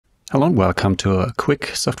Hello and welcome to a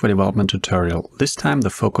quick software development tutorial. This time the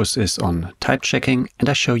focus is on type checking, and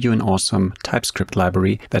I show you an awesome Typescript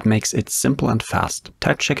library that makes it simple and fast.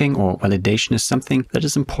 Type checking or validation is something that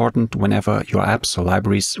is important whenever your apps or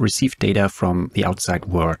libraries receive data from the outside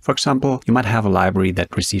world. For example, you might have a library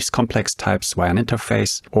that receives complex types via an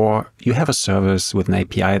interface, or you have a service with an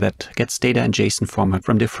API that gets data in JSON format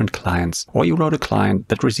from different clients, or you wrote a client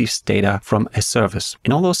that receives data from a service.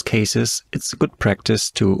 In all those cases, it's a good practice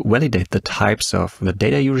to validate the types of the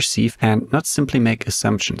data you receive and not simply make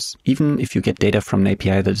assumptions. Even if you get data from an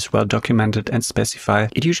API that is well documented and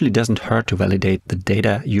specified, it usually doesn't hurt to validate the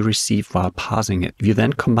data you receive while parsing it. If you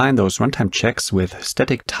then combine those runtime checks with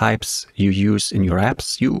static types you use in your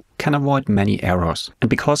apps, you can avoid many errors. And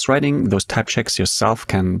because writing those type checks yourself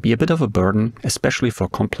can be a bit of a burden, especially for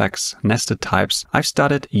complex nested types, I've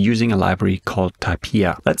started using a library called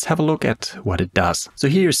Typia. Let's have a look at what it does. So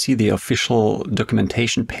here you see the official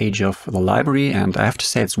documentation page of the library, and I have to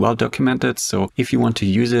say it's well documented, so if you want to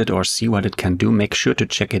use it or see what it can do, make sure to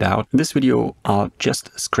check it out. In this video I'll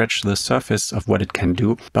just scratch the surface of what it can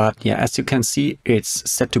do, but yeah, as you can see,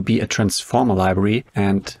 it's set to be a transformer library,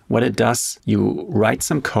 and what it does, you write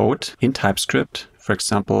some code in TypeScript, for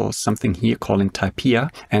example, something here calling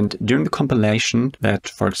Typia, and during the compilation that,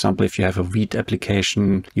 for example, if you have a read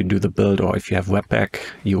application, you do the build, or if you have Webpack,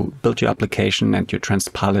 you build your application and you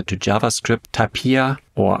transpile it to JavaScript, Typia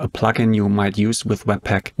or a plugin you might use with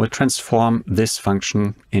Webpack will transform this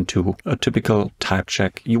function into a typical type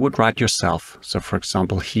check you would write yourself. So for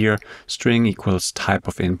example, here string equals type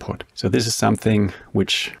of input. So this is something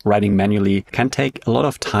which writing manually can take a lot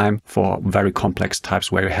of time for very complex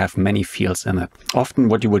types where you have many fields in it. Often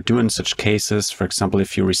what you would do in such cases, for example,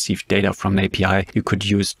 if you receive data from an API, you could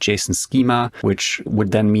use JSON schema, which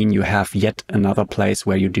would then mean you have yet another place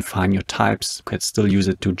where you define your types. You could still use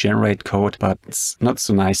it to generate code, but it's not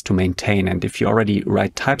so nice to maintain. And if you already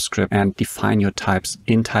write TypeScript and define your types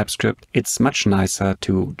in TypeScript, it's much nicer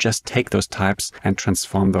to just take those types and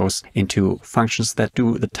transform those into functions that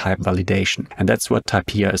do the type validation. And that's what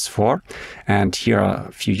Typia is for. And here are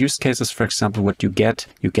a few use cases. For example, what you get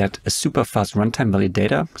a super fast runtime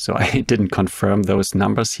validator. So I didn't confirm those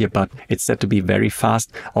numbers here, but it's said to be very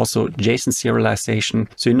fast. Also JSON serialization.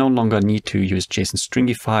 So you no longer need to use JSON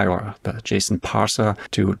stringify or the JSON parser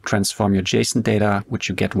to transform your JSON data, which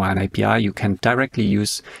you get via an API. You can directly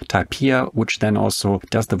use Typia, which then also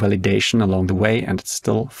does the validation along the way, and it's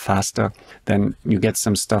still faster. Then you get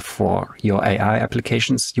some stuff for your AI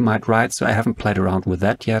applications you might write. So I haven't played around with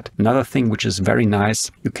that yet. Another thing which is very nice,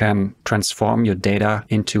 you can transform your data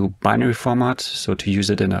into binary format. So to use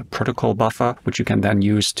it in a protocol buffer, which you can then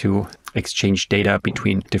use to exchange data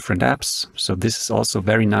between different apps. So this is also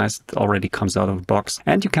very nice. It already comes out of the box.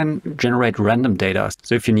 And you can generate random data.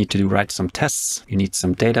 So if you need to write some tests, you need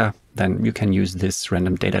some data, then you can use this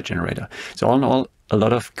random data generator. So all in all, a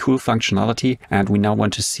lot of cool functionality, and we now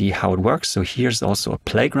want to see how it works. So here's also a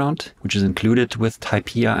playground, which is included with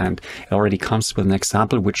Typia, and it already comes with an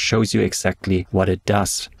example which shows you exactly what it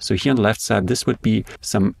does. So here on the left side, this would be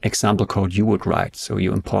some example code you would write. So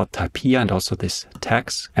you import Typia and also this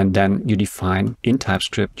tags, and then you define in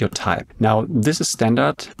TypeScript your type. Now, this is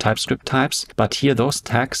standard TypeScript types, but here those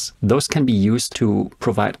tags, those can be used to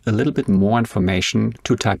provide a little bit more information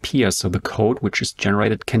to Typia. So the code which is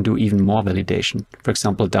generated can do even more validation. For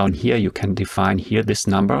example, down here, you can define here this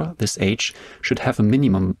number, this age, should have a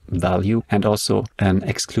minimum value and also an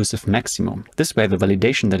exclusive maximum. This way, the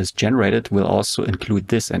validation that is generated will also include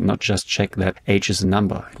this and not just check that age is a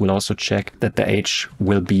number. It will also check that the age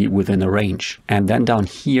will be within a range. And then down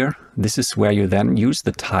here, this is where you then use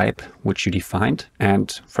the type which you defined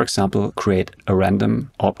and, for example, create a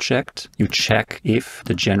random object. You check if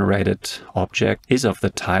the generated object is of the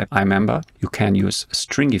type IMember. You can use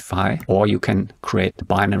stringify, or you can create a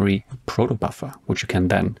binary protobuffer, which you can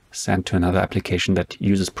then send to another application that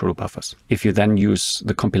uses protobuffers. If you then use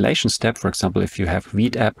the compilation step, for example, if you have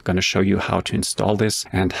read app, I'm going to show you how to install this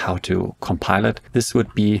and how to compile it. This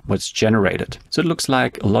would be what's generated. So it looks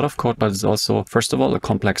like a lot of code, but it's also, first of all, a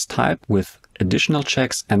complex type with additional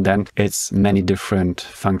checks, and then it's many different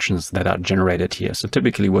functions that are generated here. So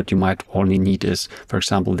typically what you might only need is, for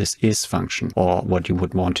example, this is function, or what you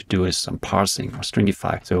would want to do is some parsing or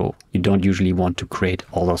stringify. So you don't usually want to create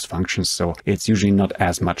all those functions. So it's usually not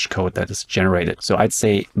as much code that is generated. So I'd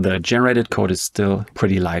say the generated code is still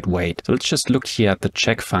pretty lightweight. So let's just look here at the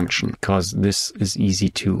check function, because this is easy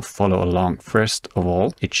to follow along. First of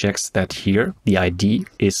all, it checks that here the ID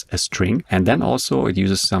is a string, and then also it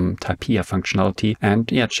uses some Typia function functionality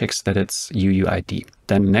and yeah, checks that it's UUID.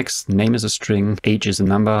 Then next, name is a string, age is a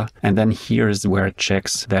number, and then here is where it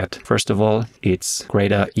checks that first of all it's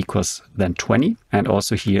greater equals than 20, and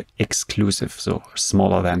also here exclusive, so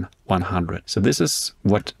smaller than 100. So this is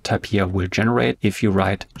what Typia will generate if you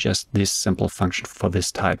write just this simple function for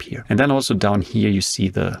this type here. And then also down here you see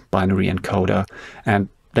the binary encoder, and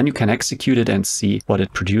then you can execute it and see what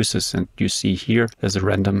it produces. And you see here there's a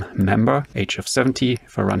random member, age of 70.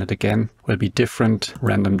 If I run it again, will be different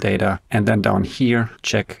random data. And then down here,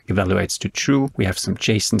 check evaluates to true. We have some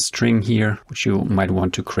JSON string here, which you might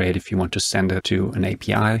want to create if you want to send it to an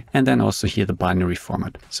API. And then also here the binary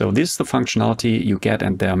format. So this is the functionality you get,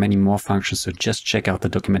 and there are many more functions. So just check out the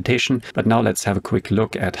documentation. But now let's have a quick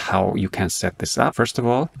look at how you can set this up. First of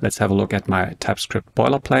all, let's have a look at my Typescript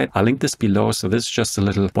boilerplate. I'll link this below. So this is just a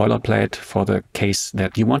little boilerplate for the case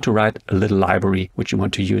that you want to write a little library which you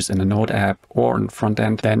want to use in a Node app or in front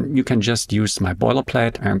end. Then you can just use my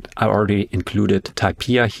boilerplate, and I already included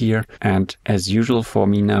Typia here. And as usual for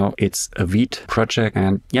me now, it's a Vite project,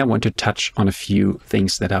 and yeah, I want to touch on a few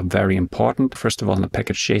things that are very important. First of all, in the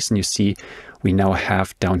package JSON, you see we now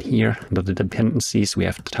have down here under the dependencies, we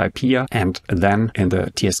have Typia, and then in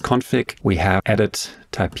the tsconfig, we have added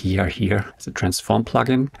Typia here as a transform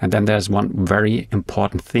plugin. And then there's one very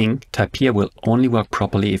important thing. Typia will only work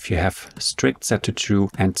properly if you have strict set to true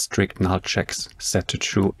and strict null checks set to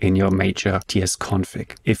true in your major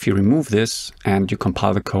tsconfig. If you remove this and you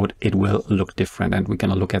compile the code, it will look different, and we're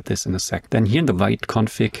going to look at this in a sec. Then here in the Vite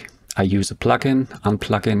config, I use a plugin,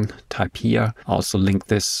 unplugin, Typia. I'll also link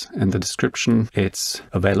this in the description. It's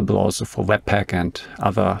available also for Webpack and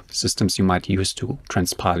other systems you might use to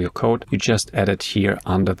transpile your code. You just add it here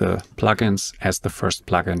under the plugins as the first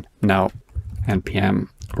plugin. Now npm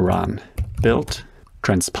run build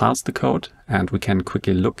transpiles the code, and we can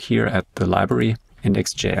quickly look here at the library.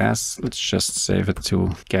 Index.js, let's just save it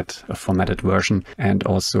to get a formatted version, and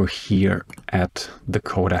also here at the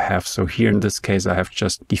code I have. So here in this case, I have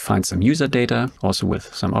just defined some user data, also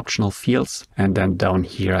with some optional fields. And then down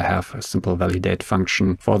here, I have a simple validate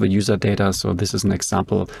function for the user data. So this is an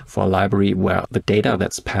example for a library where the data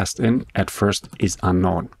that's passed in at first is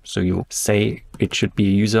unknown. So you say it should be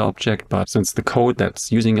a user object, but since the code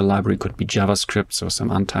that's using a library could be JavaScript, so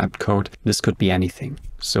some untyped code, this could be anything.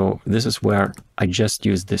 So this is where I just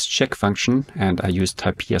use this check function, and I use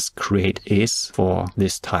Typia's create is for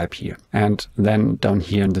this type here. And then down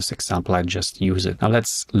here in this example, I just use it. Now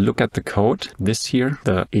let's look at the code. This here,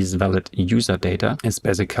 the is valid user data, is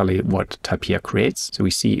basically what Typia creates. So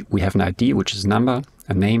we see we have an ID, which is number,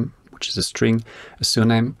 a name, which is a string, a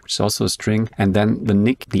surname, which is also a string, and then the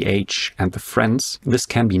nick, the age, and the friends. This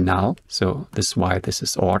can be null, so this is why this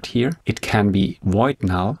is ORed here. It can be void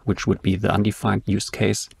null, which would be the undefined use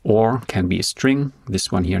case, or can be a string,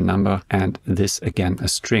 this one here number, and this again a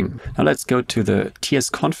string. Now let's go to the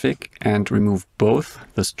tsconfig and remove both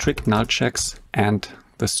the strict null checks and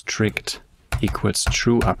the strict equals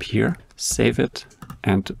true up here. Save it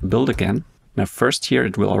and build again. Now first here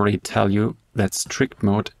it will already tell you that strict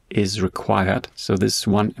mode is required. So this is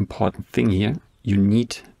one important thing here. You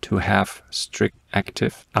need to have strict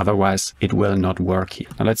active, otherwise it will not work here.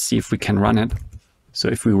 Now let's see if we can run it. So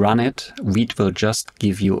if we run it, Vite will just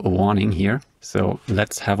give you a warning here. So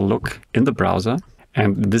let's have a look in the browser.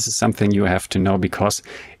 And this is something you have to know, because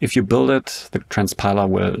if you build it, the transpiler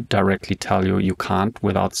will directly tell you you can't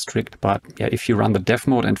without strict. But yeah, if you run the dev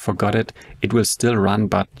mode and forgot it, it will still run,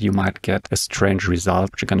 but you might get a strange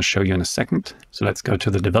result, which I'm going to show you in a second. So let's go to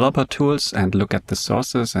the developer tools and look at the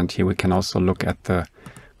sources. And here we can also look at the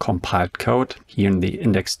compiled code here in the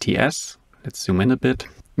index.ts. Let's zoom in a bit.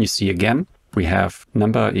 You see again, we have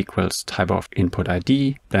number equals type of input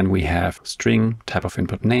ID. Then we have string, type of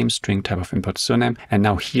input name, string, type of input surname. And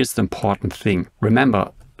now here's the important thing.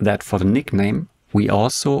 Remember that for the nickname, we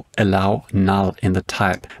also allow null in the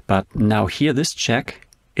type. But now here, this check,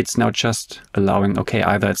 it's now just allowing, okay,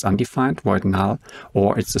 either it's undefined, void null,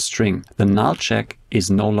 or it's a string. The null check is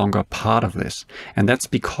no longer part of this. And that's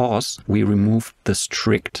because we removed the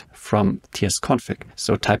strict from tsconfig.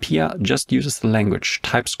 So Typia just uses the language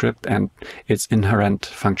Typescript and its inherent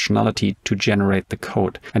functionality to generate the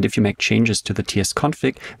code. And if you make changes to the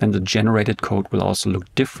tsconfig, then the generated code will also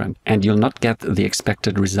look different. And you'll not get the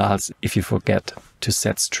expected results if you forget to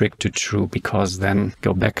set strict to true, because then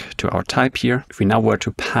go back to our type here. If we now were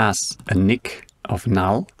to pass a nick of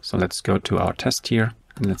null, so let's go to our test here,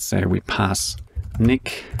 and let's say we pass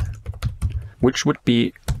nick, which would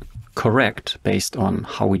be correct based on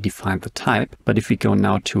how we defined the type. But if we go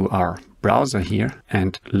now to our browser here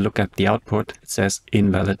and look at the output, it says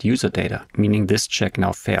invalid user data, meaning this check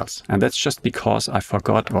now fails. And that's just because I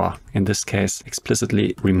forgot, or in this case,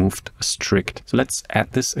 explicitly removed strict. So let's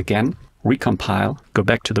add this again, recompile, go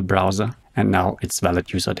back to the browser, and now it's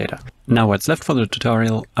valid user data. Now what's left for the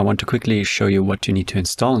tutorial, I want to quickly show you what you need to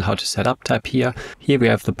install and how to set up Typia. Here we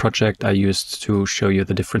have the project I used to show you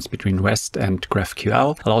the difference between REST and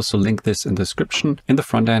GraphQL. I'll also link this in the description. In the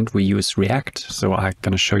front end, we use React. So I'm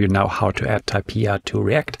going to show you now how to add Typia to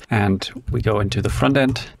React. And we go into the front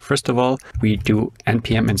end. First of all, we do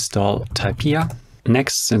npm install Typia.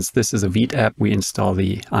 Next, since this is a Vite app, we install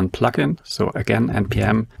the unplugin. So again,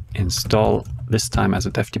 npm install, this time as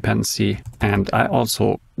a dev dependency. And I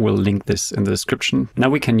also will link this in the description. Now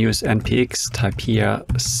we can use npx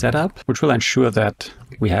Typia setup, which will ensure that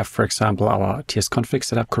we have, for example, our tsconfig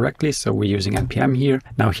set up correctly. So we're using npm here.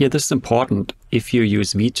 Now here, this is important. If you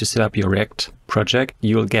use Vite to set up your React project,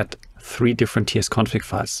 you will get 3 different tsconfig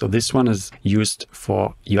files. So this one is used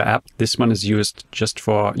for your app. This one is used just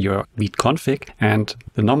for your Vite config, and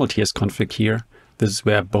the normal tsconfig here, this is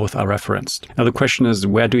where both are referenced. Now the question is,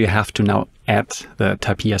 where do you have to now add the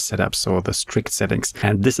Typia setup, so the strict settings?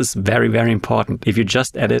 And this is very, very important. If you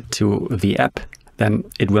just add it to the app, then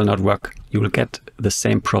it will not work. You will get the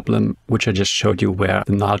same problem which I just showed you, where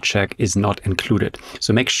the null check is not included.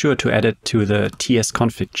 So make sure to add it to the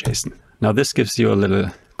tsconfig JSON. Now this gives you a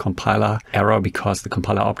little compiler error because the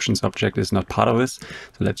compiler options object is not part of this.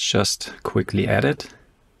 So let's just quickly add it.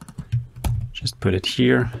 Just put it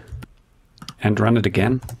here and run it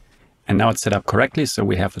again. And now it's set up correctly. So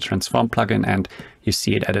we have the transform plugin, and you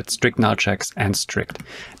see it added strict null checks and strict.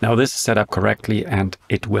 Now this is set up correctly and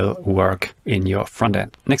it will work in your front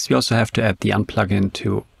end. Next, we also have to add the unplugin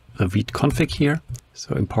to the Vite config here.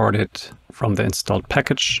 So import it from the installed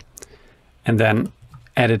package and then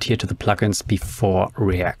add it here to the plugins before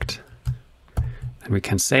React. And we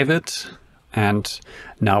can save it. And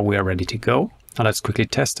now we are ready to go. Now let's quickly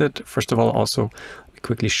test it. First of all, also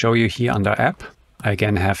quickly show you here under app. I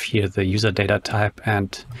again have here the user data type,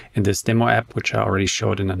 and in this demo app, which I already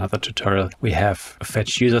showed in another tutorial, we have a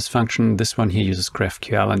fetch users function. This one here uses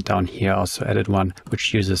GraphQL, and down here also added one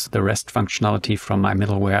which uses the REST functionality from my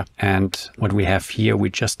middleware. And what we have here, we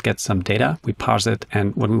just get some data, we parse it,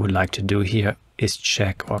 and what we would like to do here is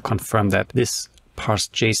check or confirm that this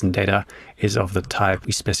parsed JSON data is of the type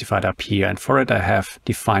we specified up here. And for it, I have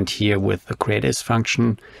defined here with the createIs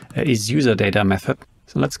function is user data method.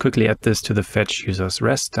 So let's quickly add this to the fetch users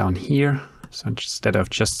REST down here. So instead of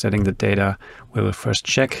just setting the data, we will first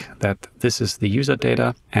check that this is the user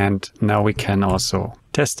data. And now we can also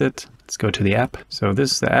test it. Let's go to the app. So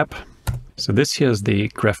this is the app. So this here is the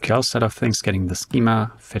GraphQL side of things, getting the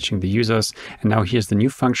schema, fetching the users. And now here's the new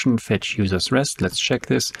function, fetch users REST. Let's check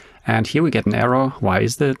this. And here we get an error. Why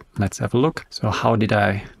is that? Let's have a look. So how did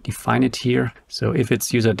I define it here? So if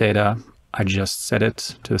it's user data, I just set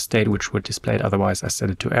it to the state which would display it. Otherwise, I set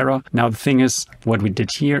it to error. Now, the thing is, what we did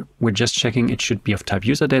here, we're just checking it should be of type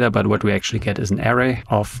user data, but what we actually get is an array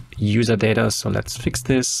of user data. So let's fix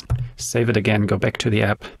this, save it again, go back to the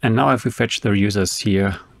app. And now if we fetch the users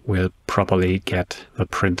here, we'll properly get the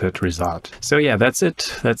printed result. So yeah, that's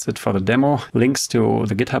it. That's it for the demo. Links to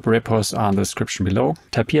the GitHub repos are in the description below.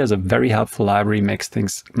 Typia is a very helpful library, makes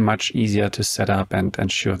things much easier to set up and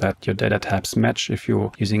ensure that your data types match if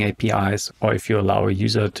you're using APIs, or if you allow a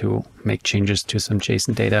user to make changes to some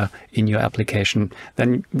JSON data in your application,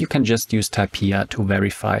 then you can just use Typia to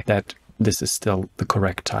verify that this is still the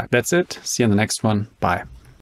correct type. That's it. See you in the next one. Bye.